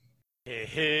Hey,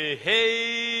 hey,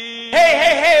 hey. Hey,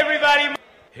 hey, hey, everybody.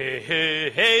 Hey, hey,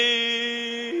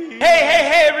 hey. Hey, hey,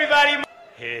 hey, everybody.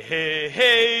 Hey, hey,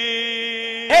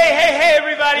 hey. Hey, hey, hey,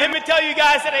 everybody. Let me tell you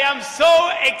guys that I am so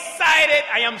excited.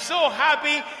 I am so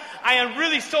happy. I am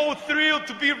really so thrilled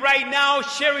to be right now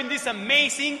sharing this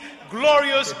amazing,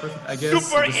 glorious, I guess super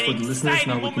just for and the listeners,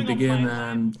 now exciting we can moment of my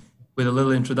life. begin with a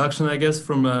little introduction, I guess,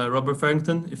 from Robert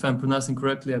Farrington. If I'm pronouncing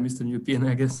correctly, I'm Eastern European,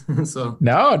 I guess. So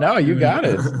No, you got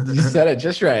it. You said it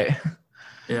just right.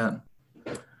 yeah.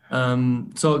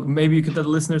 So maybe you could tell the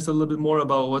listeners a little bit more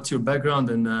about what's your background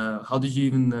and how did you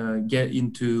even get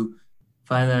into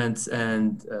finance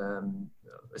and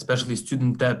especially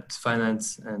student debt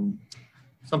finance and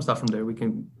some stuff from there. We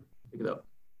can pick it up.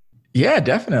 Yeah,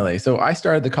 definitely. So I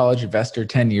started the College Investor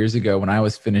 10 years ago when I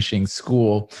was finishing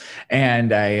school.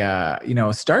 And I,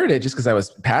 started it just because I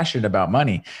was passionate about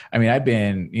money. I mean, I've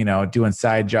been, doing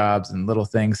side jobs and little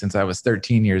things since I was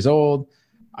 13 years old.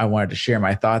 I wanted to share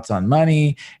my thoughts on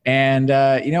money. And,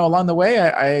 along the way,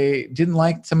 I didn't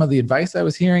like some of the advice I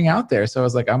was hearing out there. So I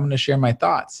was like, I'm going to share my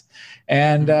thoughts.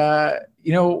 And,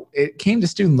 it came to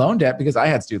student loan debt because I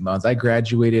had student loans. I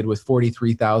graduated with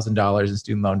 $43,000 in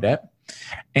student loan debt.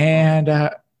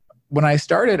 And when I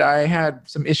started, I had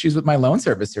some issues with my loan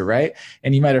servicer, right?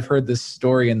 And you might have heard this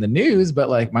story in the news, but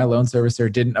like my loan servicer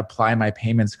didn't apply my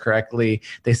payments correctly.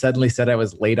 They suddenly said I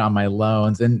was late on my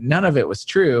loans, and none of it was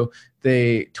true.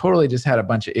 They totally just had a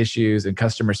bunch of issues and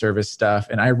customer service stuff,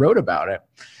 and I wrote about it.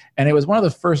 And it was one of the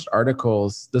first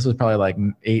articles, this was probably like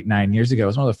 8-9 years ago, it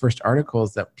was one of the first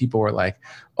articles that people were like,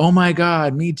 oh my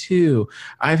God, me too.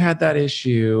 I've had that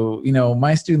issue,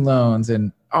 my student loans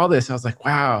and all this. I was like,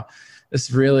 wow,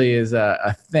 this really is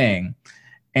a thing.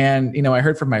 And, I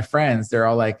heard from my friends, they're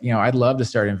all like, I'd love to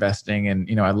start investing and,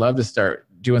 I'd love to start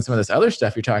doing some of this other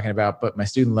stuff you're talking about, but my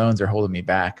student loans are holding me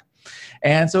back.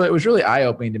 And so it was really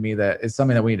eye-opening to me that it's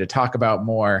something that we need to talk about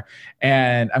more.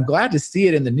 And I'm glad to see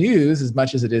it in the news as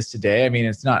much as it is today. I mean,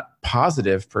 it's not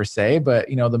positive per se, but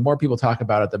the more people talk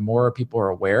about it, the more people are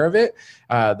aware of it,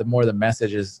 the more the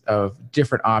messages of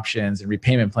different options and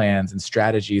repayment plans and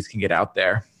strategies can get out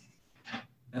there.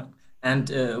 Yeah.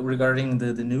 And regarding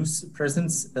the news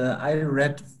presence, I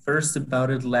read first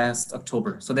about it last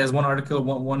October. So there's one article,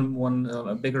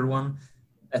 a bigger one,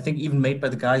 I think even made by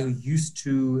the guy who used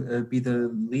to be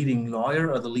the leading lawyer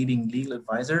or the leading legal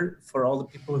advisor for all the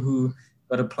people who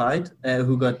got applied,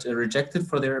 who got rejected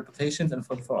for their applications and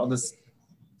for all this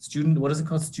student, what is it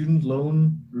called? Student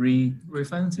loan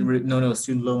refinancing?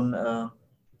 Student loan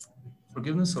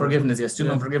forgiveness. Forgiveness, yeah,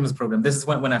 student loan forgiveness program. This is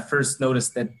when I first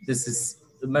noticed that this is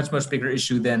a much bigger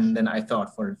issue than I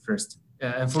thought for first.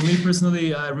 Yeah, and for me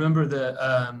personally, I remember that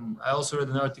I also read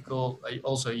an article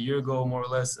also a year ago, more or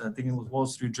less. I think it was Wall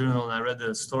Street Journal, and I read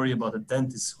a story about a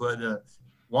dentist who had a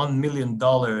 $1 million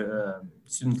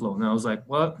student loan. And I was like,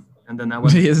 what? And then I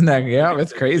went. Isn't that? Yeah,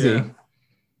 that's crazy.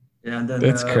 Yeah, and then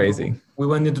that's crazy. We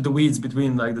went into the weeds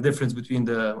between like the difference between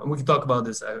and we can talk about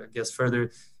this, I guess,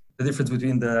 further. The difference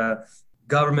between the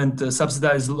government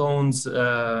subsidized loans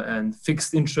and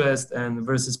fixed interest and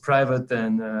versus private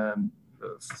and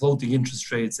floating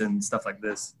interest rates and stuff like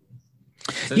this.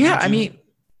 So I mean,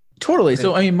 totally.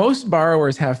 So, I mean, most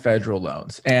borrowers have federal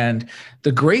loans. And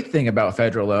the great thing about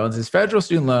federal loans is federal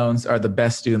student loans are the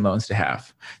best student loans to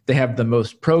have. They have the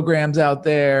most programs out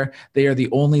there. They are the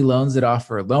only loans that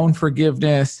offer loan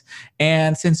forgiveness.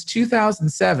 And since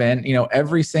 2007,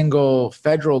 every single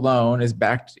federal loan is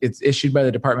backed. It's issued by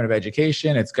the Department of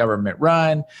Education. It's government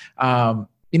run.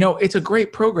 It's a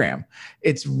great program.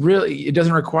 It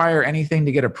doesn't require anything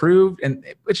to get approved, and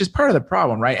which is part of the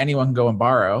problem, right? Anyone can go and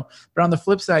borrow. But on the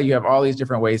flip side, you have all these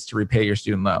different ways to repay your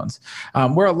student loans.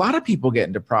 Where a lot of people get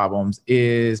into problems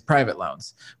is private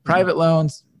loans. Private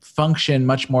loans function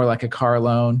much more like a car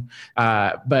loan.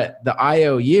 But the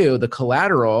IOU, the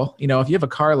collateral, if you have a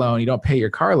car loan, you don't pay your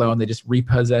car loan, they just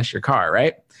repossess your car,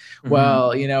 right? Mm-hmm.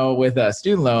 Well, with a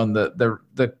student loan,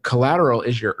 the collateral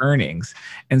is your earnings.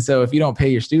 And so if you don't pay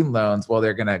your student loans, well,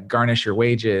 they're going to garnish your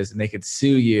wages and they could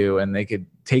sue you and they could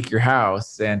take your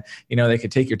house and, they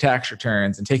could take your tax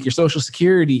returns and take your Social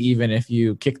Security, even if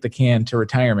you kick the can to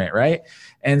retirement, right?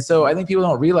 And so I think people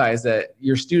don't realize that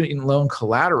your student loan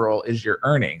collateral is your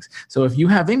earnings. So if you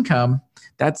have income,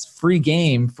 that's free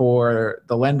game for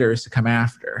the lenders to come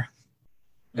after.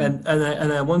 And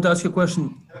I want to ask you a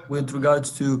question with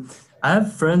regards to, I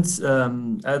have friends, I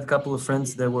had a couple of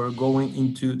friends that were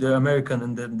they're American,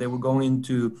 and then they were going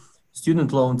into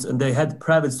student loans, and they had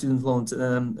private student loans.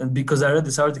 And because I read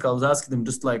this article, I was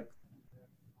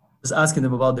asking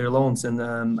them about their loans.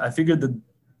 And I figured that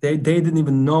they didn't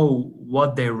even know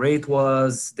what their rate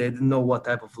was. They didn't know what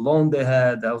type of loan they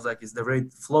had. I was like, is the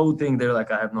rate floating? They're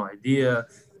like, I have no idea.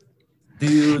 Do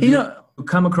you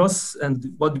come across,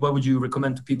 and what would you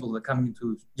recommend to people that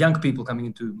young people coming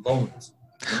into loans?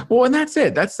 Well, and that's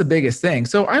it. That's the biggest thing.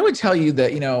 So I would tell you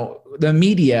that, the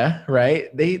media, right?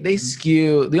 They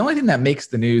skew. The only thing that makes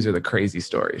the news are the crazy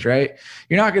stories, right?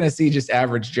 You're not going to see just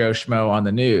average Joe Schmo on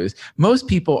the news. Most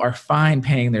people are fine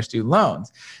paying their student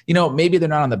loans. Maybe they're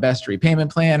not on the best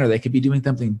repayment plan, or they could be doing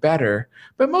something better,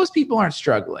 but most people aren't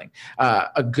struggling.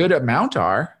 A good amount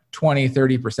are.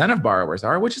 20-30% of borrowers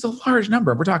are, which is a large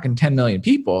number. We're talking 10 million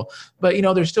people, but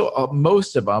there's still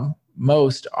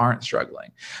most aren't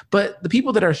struggling. But the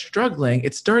people that are struggling,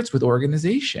 it starts with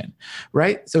organization,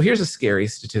 right? So here's a scary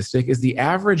statistic is the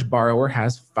average borrower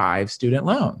has 5 student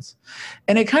loans.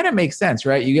 And it kind of makes sense,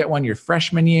 right? You get one your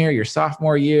freshman year, your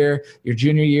sophomore year, your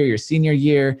junior year, your senior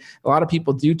year. A lot of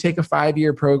people do take a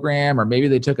 5-year program, or maybe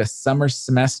they took a summer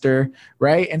semester,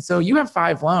 right? And so you have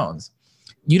 5 loans.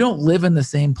 You don't live in the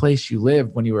same place you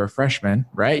lived when you were a freshman,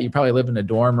 right? You probably live in a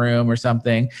dorm room or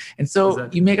something. And so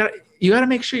exactly. You got to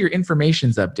make sure your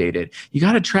information's updated. You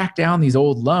got to track down these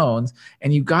old loans,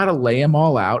 and you got to lay them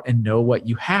all out and know what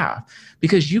you have,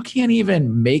 because you can't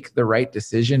even make the right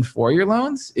decision for your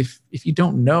loans if you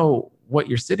don't know what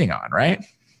you're sitting on, right?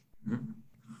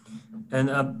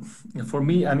 And for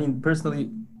me, I mean,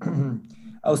 personally,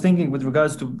 I was thinking with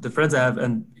regards to the friends I have,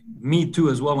 and me too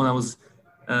as well, when I was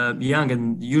young,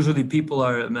 and usually people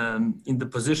are in the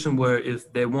position where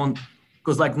if they want,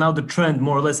 because like now the trend,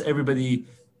 more or less everybody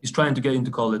is trying to get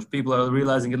into college. People are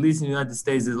realizing, at least in the United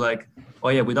States, is like, oh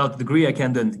yeah, without a degree, I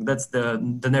can't do anything. That's the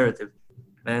narrative.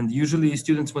 And usually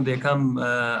students, when they come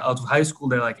out of high school,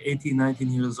 they're like 18,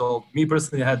 19 years old. Me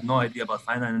personally, I had no idea about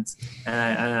finance.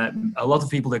 And a lot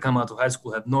of people that come out of high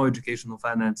school have no education on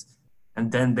finance.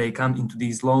 And then they come into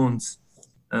these loans.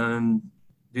 Do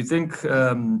you think,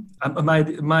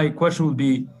 my question would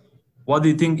be, what do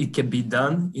you think it can be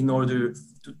done in order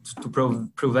to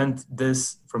prevent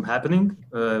this from happening,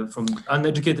 from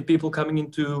uneducated people coming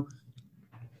into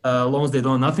loans they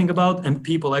don't know nothing about, and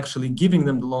people actually giving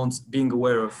them the loans being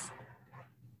aware of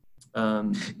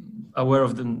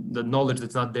the knowledge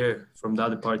that's not there from the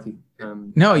other party?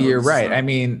 No, you're right. I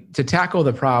mean, to tackle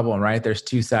the problem, right, there's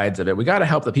 2 sides of it. We got to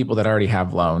help the people that already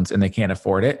have loans and they can't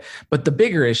afford it. But the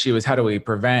bigger issue is, how do we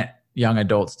prevent young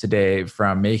adults today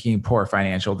from making poor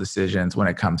financial decisions when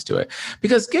it comes to it?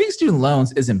 Because getting student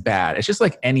loans isn't bad. It's just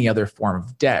like any other form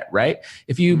of debt, right?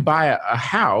 If you buy a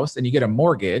house and you get a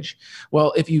mortgage,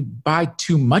 well, if you buy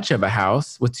too much of a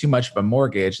house with too much of a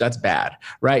mortgage, that's bad,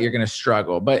 right? You're going to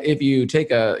struggle. But if you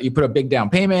you put a big down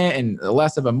payment and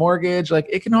less of a mortgage, like,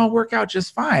 it can all work out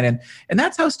just fine. And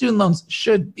that's how student loans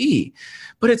should be.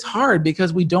 But it's hard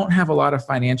because we don't have a lot of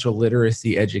financial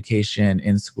literacy education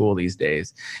in school these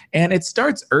days. And it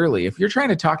starts early. If you're trying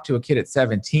to talk to a kid at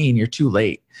 17, you're too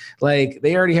late. Like,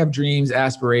 they already have dreams,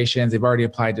 aspirations. They've already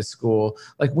applied to school.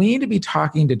 Like, we need to be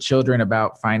talking to children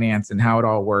about finance and how it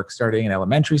all works, starting in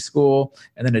elementary school,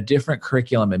 and then a different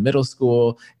curriculum in middle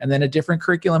school, and then a different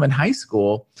curriculum in high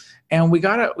school. And we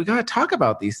gotta talk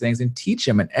about these things and teach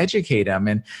them and educate them.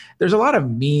 And there's a lot of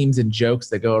memes and jokes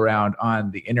that go around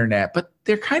on the internet, but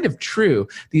they're kind of true.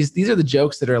 These are the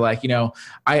jokes that are like,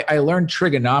 I learned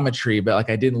trigonometry, but like,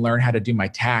 I didn't learn how to do my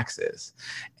taxes.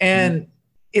 And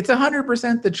it's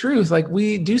 100% the truth. Like,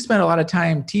 we do spend a lot of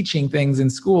time teaching things in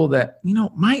school that,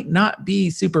 might not be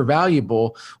super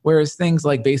valuable. Whereas things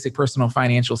like basic personal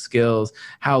financial skills,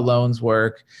 how loans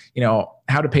work,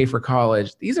 how to pay for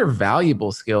college, these are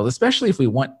valuable skills, especially if we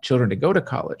want children to go to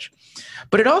college.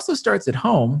 But it also starts at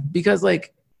home, because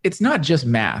like, it's not just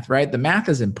math, right? The math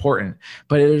is important,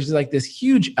 but there's like this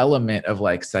huge element of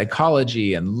like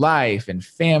psychology and life and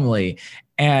family.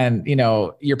 And,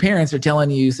 your parents are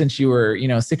telling you since you were,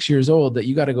 6 years old that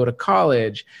you got to go to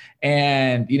college,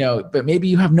 and, but maybe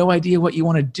you have no idea what you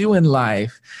want to do in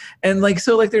life. And like,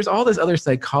 so like, there's all this other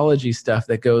psychology stuff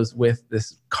that goes with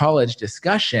this college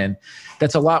discussion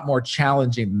that's a lot more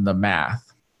challenging than the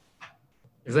math.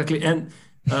 Exactly. And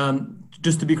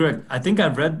just to be correct, I think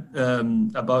I've read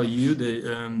about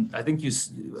you. I think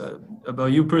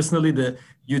about you personally, that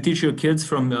you teach your kids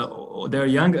from they're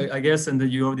young, I guess, and that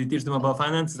you already teach them about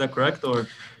finance. Is that correct? Or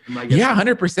yeah,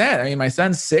 100%. I mean, my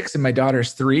son's 6 and my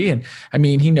daughter's 3, and I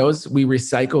mean, he knows we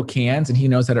recycle cans, and he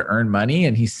knows how to earn money,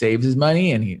 and he saves his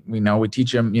money, and we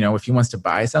teach him, if he wants to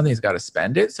buy something, he's got to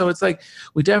spend it. So it's like,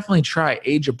 we definitely try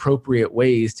age appropriate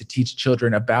ways to teach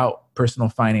children about personal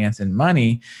finance and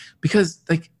money, because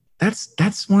like,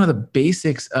 that's one of the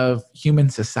basics of human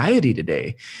society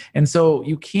today. And so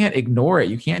you can't ignore it.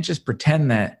 You can't just pretend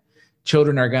that,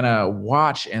 children are going to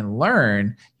watch and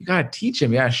learn, you got to teach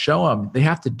them, you got to show them. They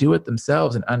have to do it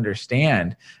themselves and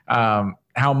understand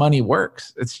how money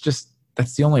works. It's just,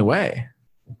 that's the only way.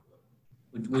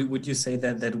 Would you say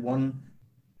that one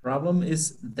problem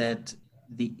is that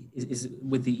is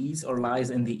with the ease, or lies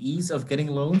in the ease of getting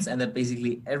loans, and that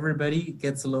basically everybody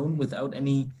gets a loan without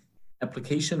any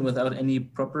application, without any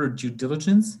proper due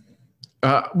diligence?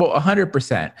 Well,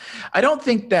 100%. I don't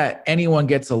think that anyone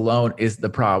gets a loan is the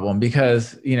problem,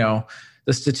 because,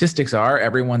 the statistics are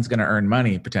everyone's going to earn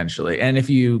money potentially. And if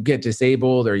you get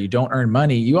disabled or you don't earn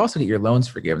money, you also get your loans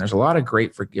forgiven. There's a lot of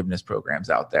great forgiveness programs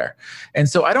out there. And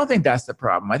so I don't think that's the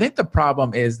problem. I think the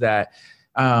problem is that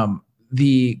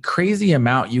the crazy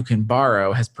amount you can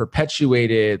borrow has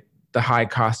perpetuated the high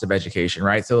cost of education,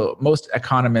 right? So most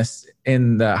economists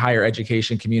in the higher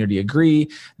education community agree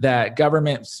that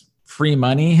government's free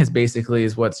money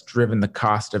is what's driven the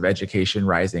cost of education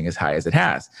rising as high as it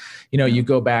has. You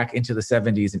go back into the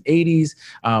 70s and 80s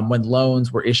when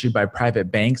loans were issued by private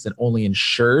banks and only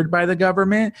insured by the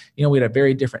government. We had a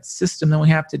very different system than we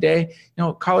have today.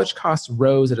 College costs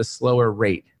rose at a slower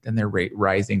rate than they're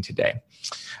rising today.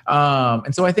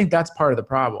 And so I think that's part of the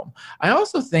problem. I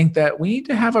also think that we need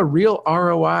to have a real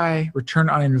ROI, return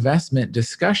on investment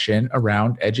discussion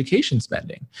around education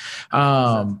spending.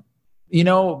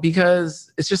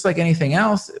 Because it's just like anything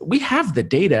else. We have the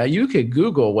data. You could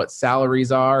Google what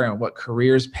salaries are and what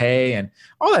careers pay and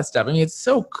all that stuff. I mean, it's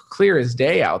so clear as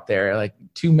day out there, like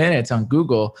 2 minutes on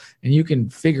Google, and you can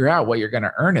figure out what you're going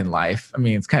to earn in life. I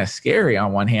mean, it's kind of scary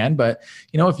on one hand, but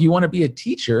if you want to be a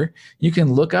teacher, you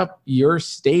can look up your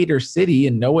state or city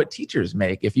and know what teachers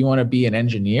make. If you want to be an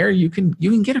engineer, you can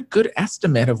get a good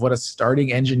estimate of what a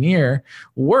starting engineer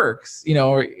works,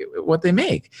 or what they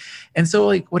make. And so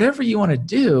like whatever you want to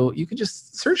do, you can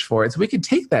just search for it. So we could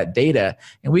take that data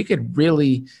and we could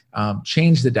really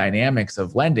change the dynamics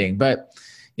of lending. But,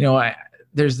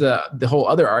 there's the whole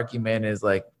other argument is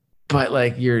like, but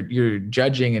like you're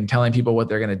judging and telling people what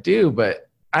they're going to do. But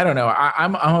I don't know.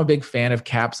 I'm a big fan of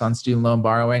caps on student loan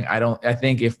borrowing. I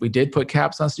think if we did put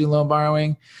caps on student loan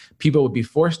borrowing, people would be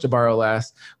forced to borrow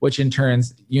less, which in turn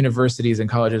universities and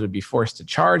colleges would be forced to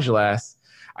charge less.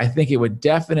 I think it would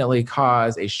definitely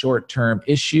cause a short-term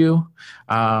issue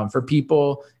for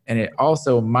people. And it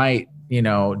also might,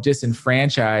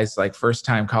 disenfranchise like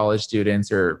first-time college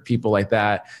students or people like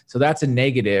that. So that's a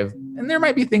negative. And there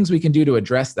might be things we can do to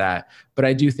address that. But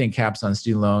I do think caps on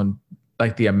student loan,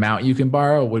 like the amount you can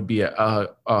borrow, would be a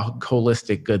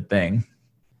holistic good thing.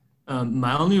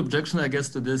 My only objection, I guess,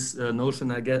 to this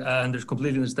notion, and I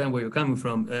completely understand where you're coming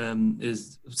from,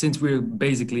 is since we're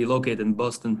basically located in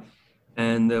Boston,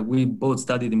 and we both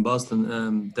studied in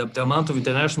Boston, the amount of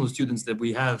international students that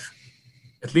we have,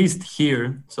 at least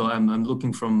here, so I'm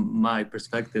looking from my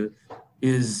perspective,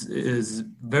 is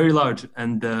very large.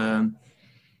 And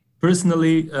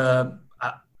personally, one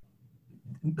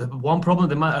problem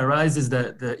that might arise is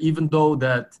that even though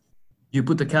that you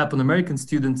put a cap on American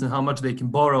students and how much they can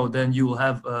borrow, then you will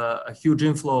have a huge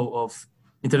inflow of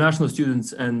international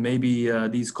students, and maybe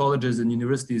these colleges and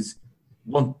universities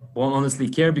won't honestly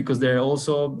care because they're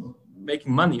also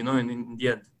making money, in the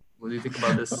end. What do you think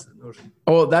about this notion?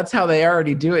 Well, that's how they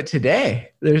already do it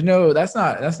today. That's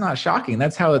not shocking.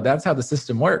 That's how the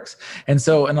system works. And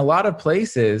so in a lot of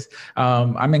places,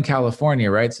 I'm in California,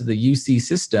 right? So the UC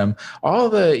system, all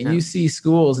the UC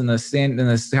schools in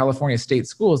the California state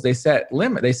schools, they set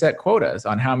quotas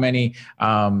on how many,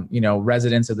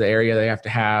 residents of the area they have to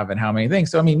have and how many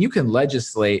things. So, I mean, you can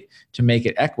legislate to make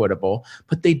it equitable,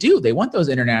 but they want those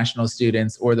international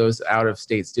students or those out of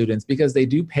state students because they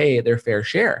do pay their fair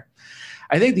share.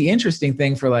 I think the interesting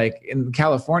thing for like in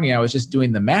California, I was just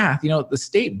doing the math, the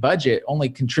state budget only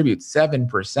contributes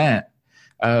 7%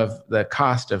 of the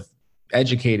cost of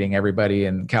educating everybody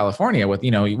in California with,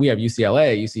 we have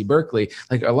UCLA, UC Berkeley,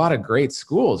 like a lot of great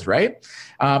schools, right?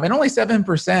 And only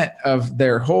 7% of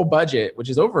their whole budget, which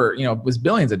is over, was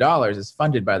billions of dollars, is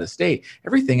funded by the state.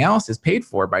 Everything else is paid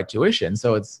for by tuition.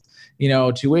 So it's,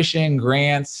 tuition,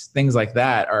 grants, things like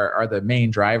that are the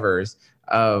main drivers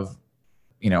of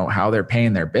how they're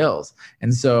paying their bills.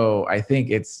 And so I think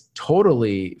it's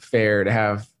totally fair to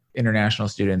have international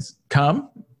students come.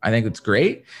 I think it's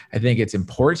great. I think it's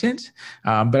important.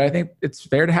 But I think it's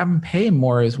fair to have them pay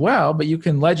more as well. But you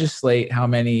can legislate how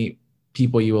many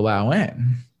people you allow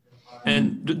in.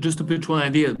 And just to pitch one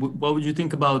idea, what would you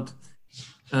think about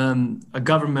a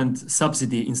government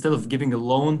subsidy instead of giving a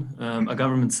loan, a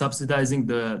government subsidizing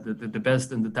the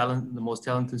best and the most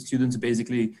talented students,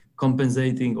 basically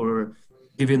compensating or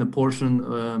giving a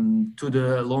portion to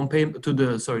the loan payment, to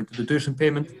the tuition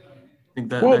payment? I think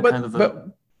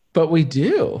that, but we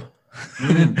do.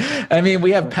 I mean,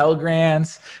 we have Pell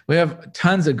Grants. We have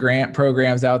tons of grant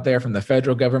programs out there from the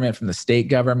federal government, from the state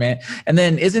government. And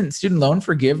then isn't student loan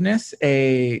forgiveness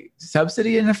a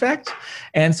subsidy in effect?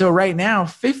 And so right now,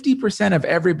 50% of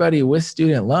everybody with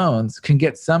student loans can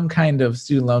get some kind of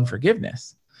student loan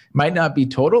forgiveness. Might not be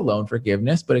total loan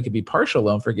forgiveness, but it could be partial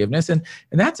loan forgiveness. And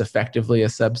that's effectively a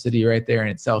subsidy right there in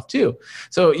itself too.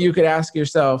 So you could ask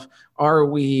yourself, are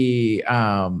we,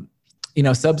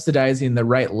 subsidizing the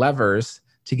right levers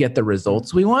to get the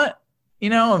results we want?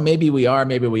 And maybe we are,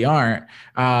 maybe we aren't.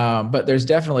 But there's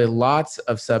definitely lots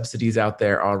of subsidies out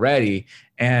there already.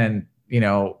 And,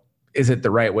 is it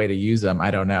the right way to use them?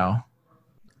 I don't know.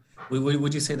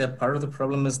 Would you say that part of the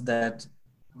problem is that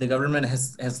the government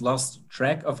has lost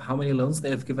track of how many loans they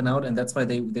have given out, and that's why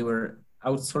they were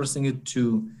outsourcing it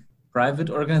to private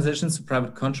organizations, to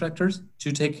private contractors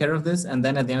to take care of this? And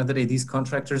then at the end of the day, these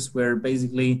contractors were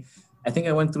basically, I think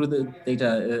I went through the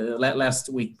data last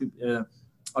week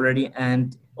already,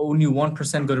 and only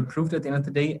 1% got approved at the end of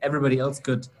the day. Everybody else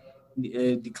got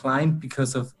declined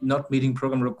because of not meeting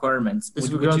program requirements. With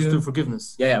regards to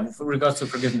forgiveness. Yeah, with regards to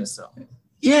forgiveness. So.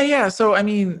 Yeah. So, I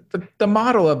mean, the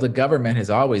model of the government has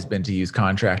always been to use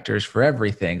contractors for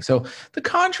everything. So the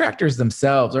contractors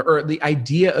themselves, or the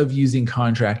idea of using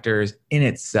contractors in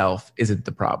itself isn't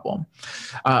the problem.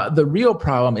 The real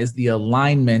problem is the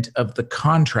alignment of the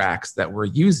contracts that we're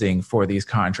using for these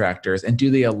contractors. And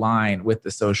do they align with the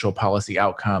social policy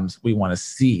outcomes we want to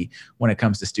see when it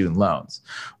comes to student loans,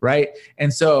 right?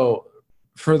 And so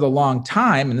for the long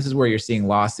time, and this is where you're seeing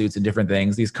lawsuits and different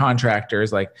things, these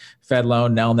contractors like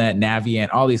FedLoan, Nelnet, Navient,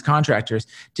 all these contractors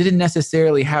didn't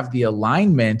necessarily have the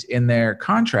alignment in their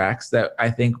contracts that I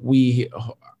think we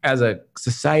as a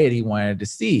society wanted to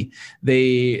see.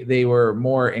 They were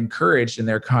more encouraged in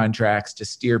their contracts to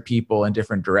steer people in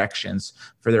different directions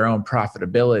for their own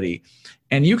profitability.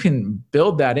 And you can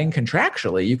build that in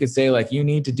contractually. You could say, like, you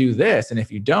need to do this, and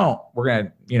if you don't, we're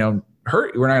going to,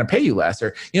 we're not going to pay you less,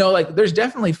 or, there's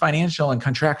definitely financial and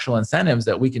contractual incentives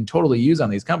that we can totally use on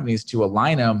these companies to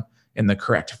align them in the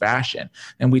correct fashion.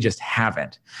 And we just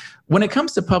haven't. When it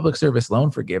comes to public service loan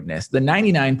forgiveness, the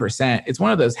 99%, it's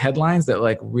one of those headlines that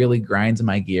like really grinds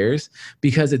my gears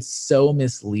because it's so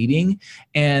misleading.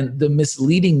 And the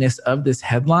misleadingness of this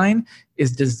headline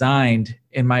is designed,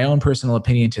 in my own personal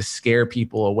opinion, to scare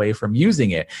people away from using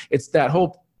it. It's that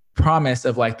whole promise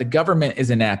of like the government is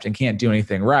inept and can't do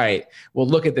anything right. Well,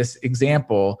 look at this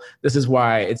example. This is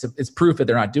why it's proof that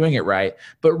they're not doing it right.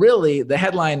 But really, the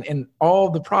headline and all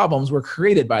the problems were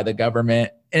created by the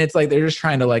government. And it's like they're just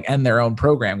trying to like end their own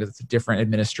program because it's a different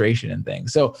administration and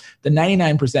things. So the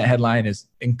 99% headline is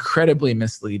incredibly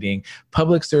misleading.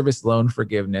 Public service loan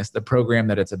forgiveness, the program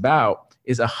that it's about,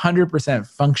 is 100%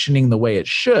 functioning the way it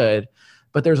should,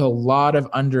 but there's a lot of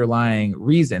underlying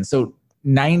reasons. So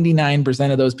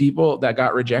 99% of those people that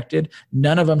got rejected,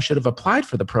 none of them should have applied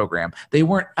for the program. They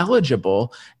weren't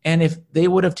eligible. And if they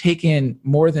would have taken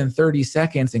more than 30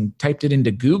 seconds and typed it into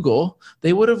Google,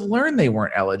 they would have learned they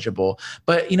weren't eligible.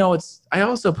 But, I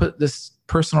also put this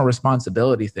personal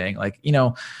responsibility thing. Like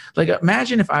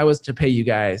imagine if I was to pay you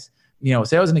guys,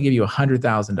 say I was going to give you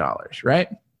 $100,000, right?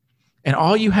 And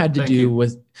all you had to do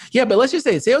was, but let's just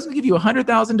say I was going to give you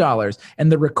 $100,000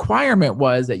 and the requirement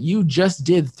was that you just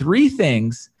did 3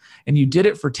 things and you did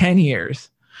it for 10 years.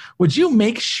 Would you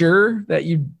make sure that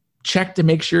you checked to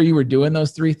make sure you were doing those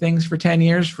 3 things for 10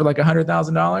 years for like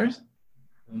 $100,000?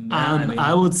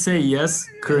 I would say yes,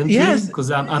 currently, because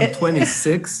I'm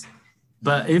 26.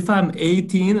 But if I'm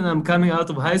 18 and I'm coming out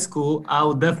of high school, I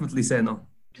would definitely say no,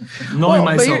 knowing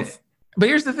myself. But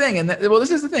here's the thing.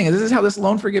 This is the thing. This is how this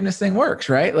loan forgiveness thing works,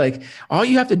 right? Like all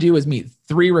you have to do is meet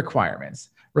 3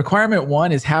 requirements. Requirement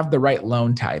 1 is have the right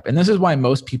loan type. And this is why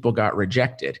most people got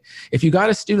rejected. If you got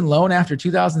a student loan after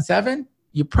 2007,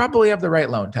 you probably have the right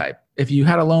loan type. If you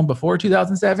had a loan before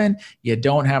 2007, you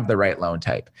don't have the right loan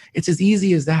type. It's as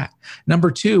easy as that. Number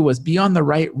 2 was be on the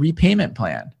right repayment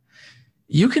plan.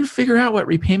 You can figure out what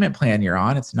repayment plan you're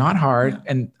on. It's not hard.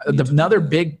 Yeah. And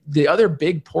the other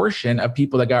big portion of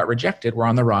people that got rejected were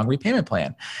on the wrong repayment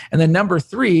plan. And then number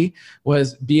 3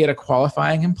 was be at a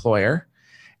qualifying employer.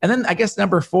 And then I guess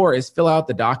number 4 is fill out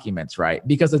the documents right,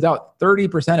 because about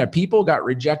 30% of people got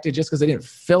rejected just because they didn't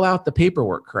fill out the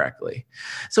paperwork correctly.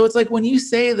 So it's like when you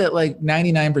say that like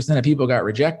 99% of people got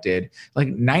rejected, like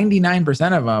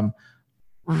 99% of them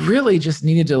really just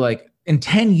needed to, like, in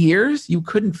 10 years, you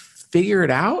couldn't figure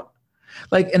it out.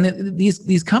 Like, and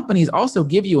these companies also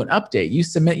give you an update. You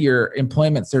submit your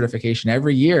employment certification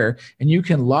every year, and you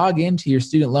can log into your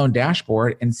student loan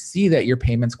dashboard and see that your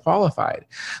payment's qualified.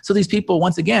 So these people,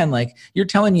 once again, like, you're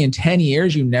telling me in 10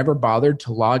 years, you never bothered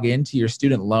to log into your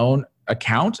student loan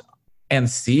account and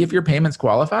see if your payment's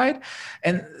qualified.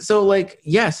 And so, like,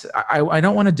 yes, I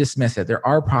don't want to dismiss it. There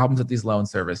are problems with these loan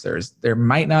servicers. There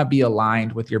might not be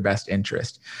aligned with your best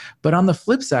interest. But on the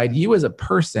flip side, you as a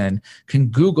person can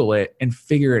Google it and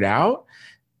figure it out.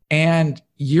 And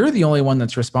you're the only one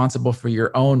that's responsible for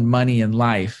your own money in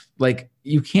life. Like,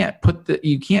 you can't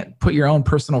put your own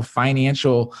personal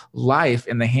financial life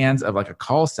in the hands of like a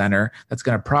call center that's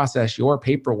going to process your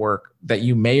paperwork that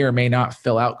you may or may not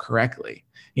fill out correctly.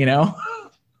 You know?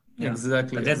 Yeah,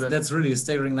 exactly. But that's really a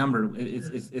staggering number.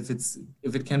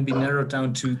 If it can be narrowed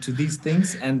down to these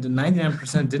things, and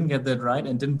 99% didn't get that right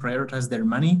and didn't prioritize their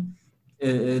money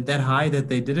that high that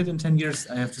they did it in 10 years,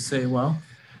 I have to say, well,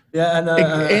 yeah.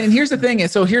 And here's the thing.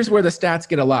 So here's where the stats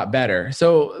get a lot better.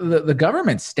 So the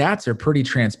government stats are pretty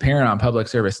transparent on public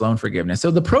service loan forgiveness.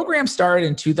 So the program started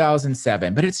in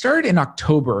 2007, but it started in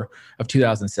October of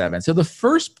 2007. So the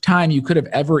first time you could have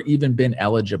ever even been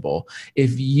eligible,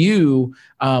 if you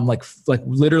like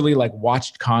literally like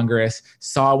watched Congress,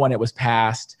 saw when it was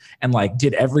passed, and like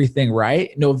did everything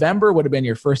right, November would have been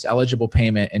your first eligible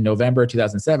payment in November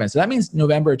 2007. So that means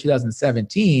November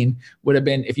 2017 would have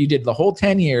been, if you did the whole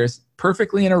 10 years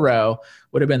perfectly in a row,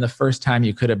 would have been the first time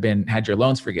you could have had your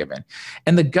loans forgiven.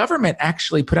 And the government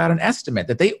actually put out an estimate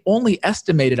that they only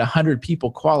estimated 100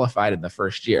 people qualified in the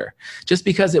first year, just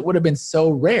because it would have been so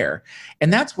rare.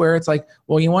 And that's where it's like,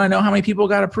 well, you want to know how many people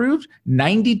got approved?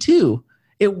 92.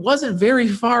 It wasn't very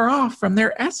far off from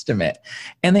their estimate.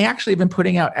 And they actually have been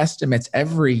putting out estimates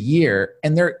every year,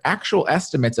 and they're actual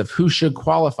estimates of who should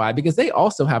qualify, because they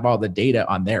also have all the data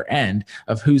on their end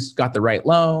of who's got the right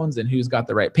loans and who's got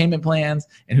the right payment plans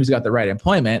and who's got the right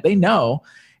employment. They know,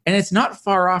 and it's not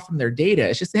far off from their data.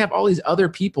 It's just they have all these other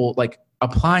people like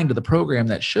applying to the program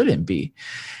that shouldn't be.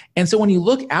 And so when you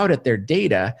look out at their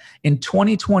data, in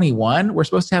 2021, we're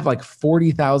supposed to have like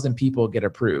 40,000 people get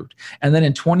approved. And then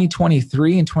in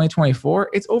 2023 and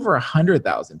 2024, it's over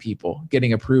 100,000 people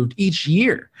getting approved each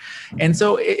year. And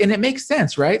so, and it makes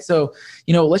sense, right? So,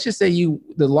 you know, let's just say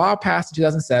the law passed in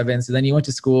 2007. So then you went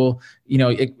to school, you know,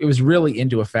 it was really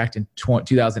into effect in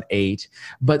 2008.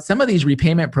 But some of these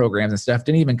repayment programs and stuff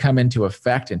didn't even come into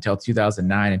effect until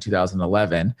 2009 and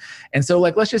 2011. And so,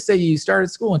 like, let's just say you started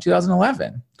school in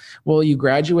 2011. Well, you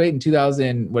graduate in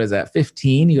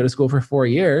 15, you go to school for 4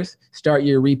 years, start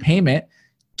your repayment.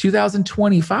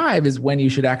 2025 is when you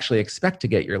should actually expect to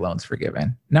get your loans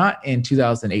forgiven, not in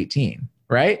 2018,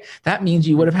 right? That means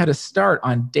you would have had to start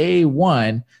on day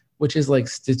one, which is like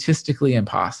statistically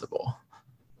impossible.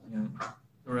 Yeah,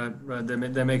 right.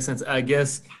 That makes sense. I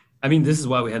guess, I mean, this is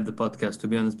why we have the podcast, to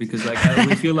be honest, because like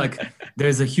we feel like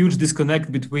there's a huge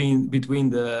disconnect between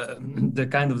the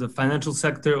kind of the financial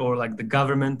sector, or like the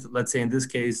government, let's say in this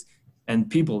case, and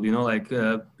people, you know, like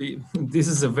this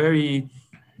is a very,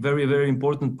 very, very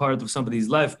important part of somebody's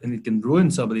life, and it can ruin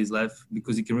somebody's life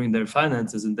because it can ruin their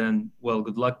finances. And then, well,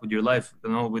 good luck with your life, you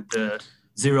know, with the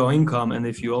zero income. And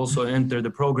if you also enter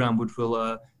the program, which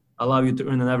will allow you to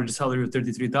earn an average salary of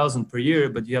 $33,000 per year,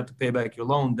 but you have to pay back your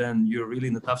loan, then you're really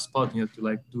in a tough spot. You have to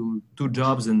like do 2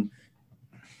 jobs and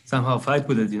somehow fight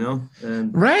with it, you know?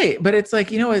 Right. But it's like,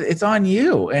 you know, it's on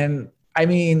you. And I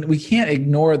mean, we can't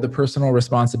ignore the personal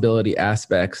responsibility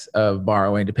aspects of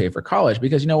borrowing to pay for college,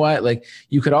 because you know what? Like,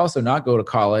 you could also not go to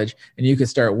college and you could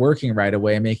start working right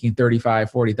away and making $35,000,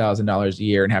 $40,000 a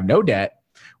year and have no debt.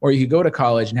 Or you could go to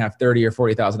college and have $30,000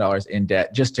 or $40,000 in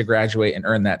debt just to graduate and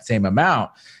earn that same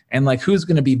amount. And like, who's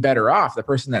going to be better off? The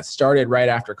person that started right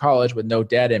after college with no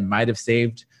debt and might have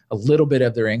saved a little bit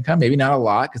of their income, maybe not a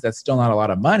lot, because that's still not a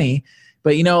lot of money.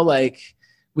 But, you know, like,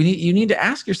 you need to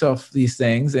ask yourself these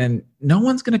things, and no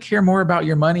one's going to care more about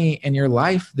your money and your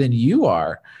life than you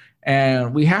are.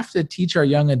 And we have to teach our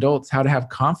young adults how to have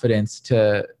confidence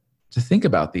to think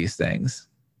about these things.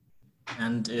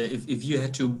 And if you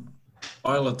had to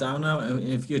boil it down now,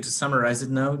 if you had to summarize it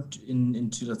now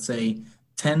into, let's say,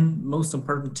 10 most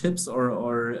important tips, or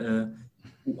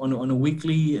on a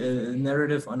weekly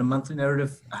narrative, on a monthly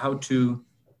narrative, how to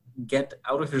get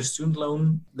out of your student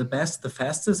loan the best, the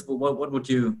fastest, what would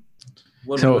you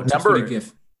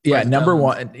give? Number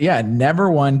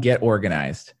one, get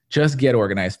organized. Just get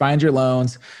organized. Find your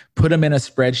loans, put them in a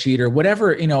spreadsheet or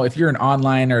whatever. You know, if you're an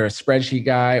online or a spreadsheet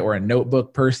guy or a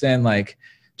notebook person, like,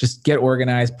 Just get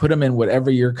organized, put them in whatever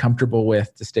you're comfortable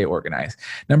with to stay organized.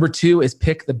 Number 2 is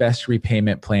pick the best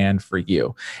repayment plan for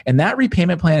you. And that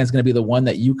repayment plan is going to be the one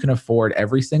that you can afford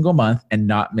every single month and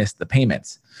not miss the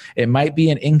payments. It might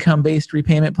be an income-based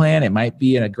repayment plan. It might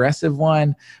be an aggressive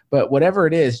one, but whatever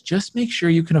it is, just make sure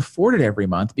you can afford it every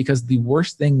month, because the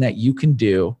worst thing that you can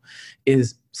do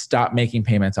is stop making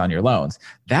payments on your loans.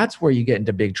 That's where you get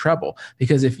into big trouble,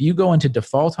 because if you go into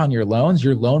default on your loans,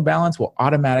 your loan balance will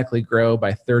automatically grow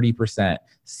by 30%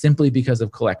 simply because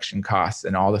of collection costs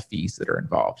and all the fees that are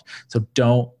involved. So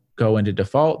don't go into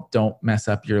default, don't mess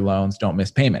up your loans, don't miss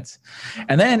payments.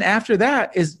 And then after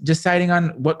that is deciding on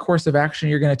what course of action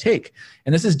you're going to take.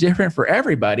 And this is different for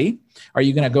everybody. Are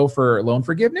you going to go for loan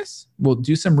forgiveness? Well,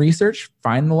 do some research,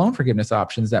 find the loan forgiveness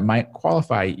options that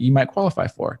you might qualify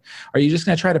for. Are you just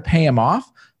going to try to pay them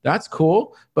off? That's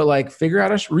cool, but like figure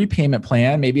out a repayment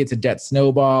plan. Maybe it's a debt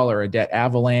snowball or a debt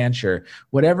avalanche or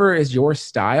whatever is your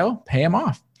style, pay them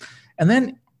off. And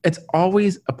then it's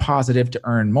always a positive to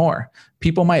earn more.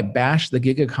 People might bash the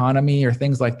gig economy or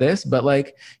things like this, but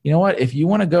like, you know what? If you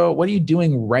want to go, what are you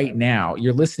doing right now?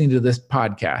 You're listening to this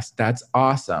podcast. That's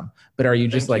awesome. But are you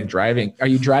just driving? Are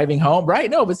you driving home? Right?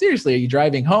 No, but seriously, are you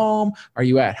driving home? Are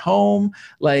you at home?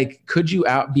 Like, could you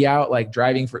be out like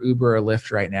driving for Uber or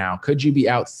Lyft right now? Could you be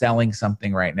out selling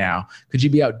something right now? Could you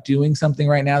be out doing something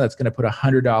right now that's going to put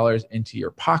 $100 into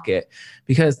your pocket?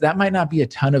 Because that might not be a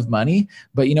ton of money,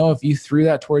 but you know, if you threw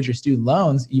that towards your student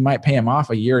loans, you might pay them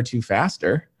off a year or two faster.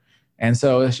 And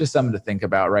so it's just something to think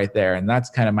about right there. And that's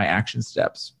kind of my action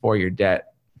steps for your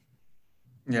debt.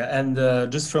 Yeah.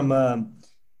 And just from,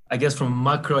 I guess from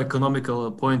a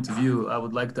macroeconomical point of view, I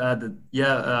would like to add that,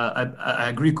 I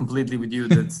agree completely with you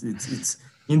that it's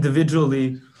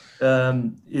individually,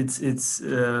 I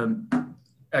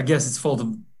guess it's fault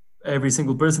of every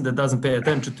single person that doesn't pay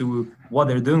attention to what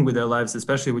they're doing with their lives,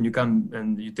 especially when you come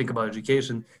and you think about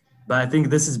education. But I think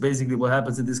this is basically what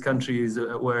happens in this country is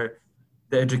where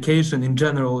the education in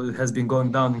general has been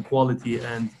going down in quality,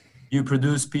 and you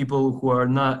produce people who are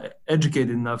not educated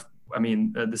enough. I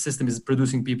mean, the system is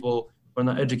producing people who are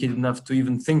not educated enough to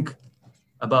even think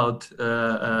about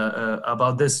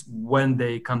this when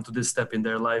they come to this step in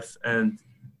their life, and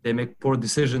they make poor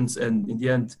decisions, and in the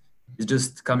end, it's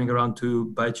just coming around to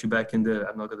bite you back in the.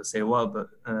 I'm not going to say what, but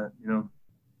you know.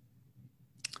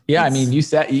 Yeah, I mean,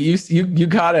 you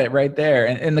got it right there.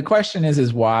 And the question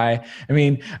is why? I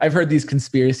mean, I've heard these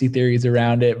conspiracy theories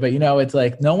around it, but you know, it's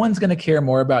like no one's going to care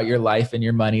more about your life and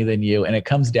your money than you. And it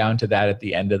comes down to that at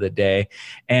the end of the day.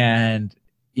 And,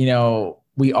 you know,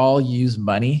 we all use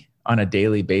money on a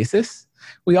daily basis.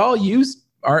 We all use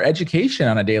our education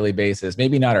on a daily basis,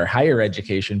 maybe not our higher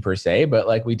education per se, but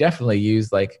like we definitely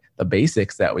use like the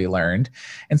basics that we learned.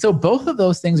 And so both of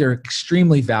those things are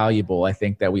extremely valuable. I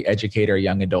think that we educate our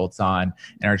young adults on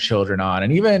and our children on,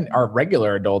 and even our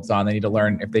regular adults on. They need to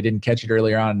learn if they didn't catch it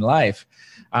earlier on in life.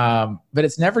 But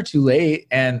it's never too late.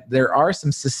 And there are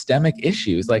some systemic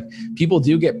issues. Like people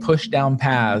do get pushed down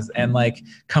paths, and like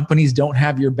companies don't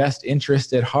have your best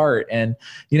interest at heart. And,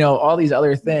 you know, all these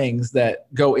other things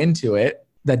that go into it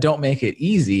that don't make it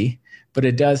easy, but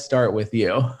it does start with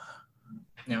you.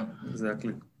 Yeah,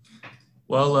 exactly.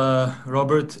 Well,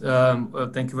 Robert,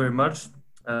 thank you very much.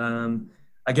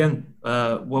 Again,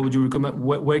 what would you recommend?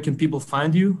 Where can people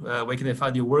find you? Where can they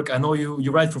find your work? I know you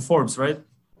write for Forbes, right?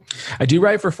 I do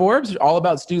write for Forbes, all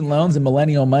about student loans and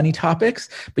millennial money topics,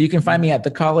 but you can find me at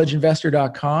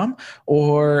thecollegeinvestor.com,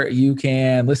 or you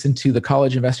can listen to the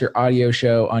College Investor audio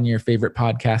show on your favorite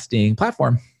podcasting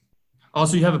platform.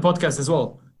 Also, you have a podcast as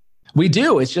well. We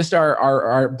do. It's just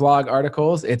our blog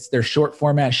articles. They're short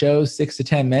format shows, 6 to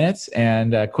 10 minutes,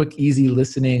 and quick, easy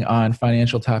listening on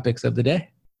financial topics of the day.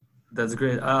 That's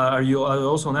great. Are you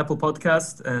also on Apple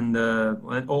Podcast and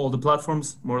all the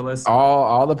platforms, more or less?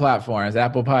 All the platforms,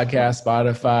 Apple Podcasts,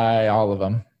 Spotify, all of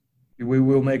them. We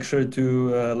will make sure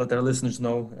to let our listeners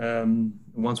know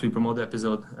once we promote the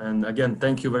episode. And again,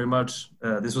 thank you very much.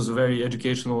 This was very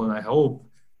educational, and I hope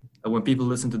when people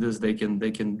listen to this, they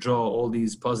can draw all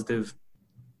these positive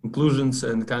conclusions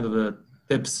and kind of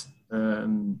tips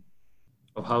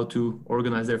of how to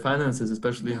organize their finances,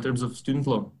 especially in terms of student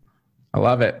loan. I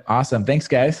love it. Awesome. Thanks,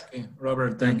 guys. Okay.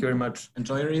 Robert, thank you very much.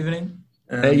 Enjoy your evening.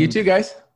 Hey, you too, guys.